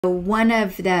One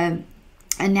of the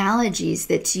analogies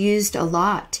that's used a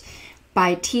lot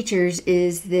by teachers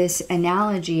is this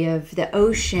analogy of the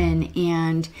ocean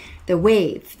and the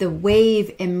wave. The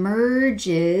wave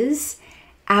emerges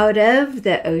out of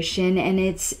the ocean and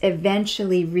it's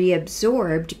eventually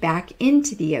reabsorbed back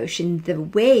into the ocean. The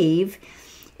wave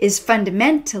is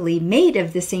fundamentally made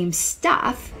of the same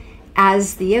stuff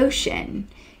as the ocean,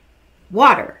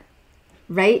 water,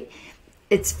 right?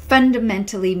 It's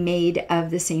fundamentally made of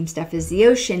the same stuff as the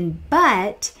ocean,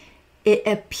 but it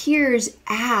appears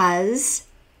as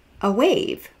a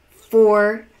wave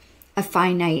for a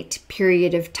finite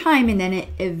period of time, and then it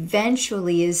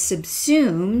eventually is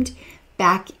subsumed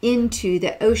back into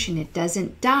the ocean. It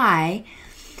doesn't die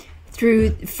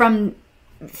from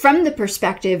the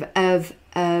perspective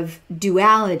of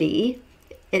duality.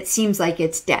 It seems like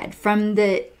it's dead. From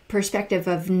the perspective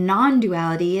of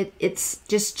non-duality, it's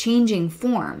just changing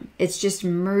form. It's just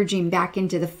merging back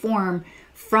into the form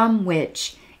from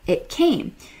which it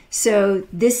came. So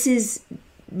this is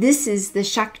the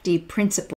Shakti principle.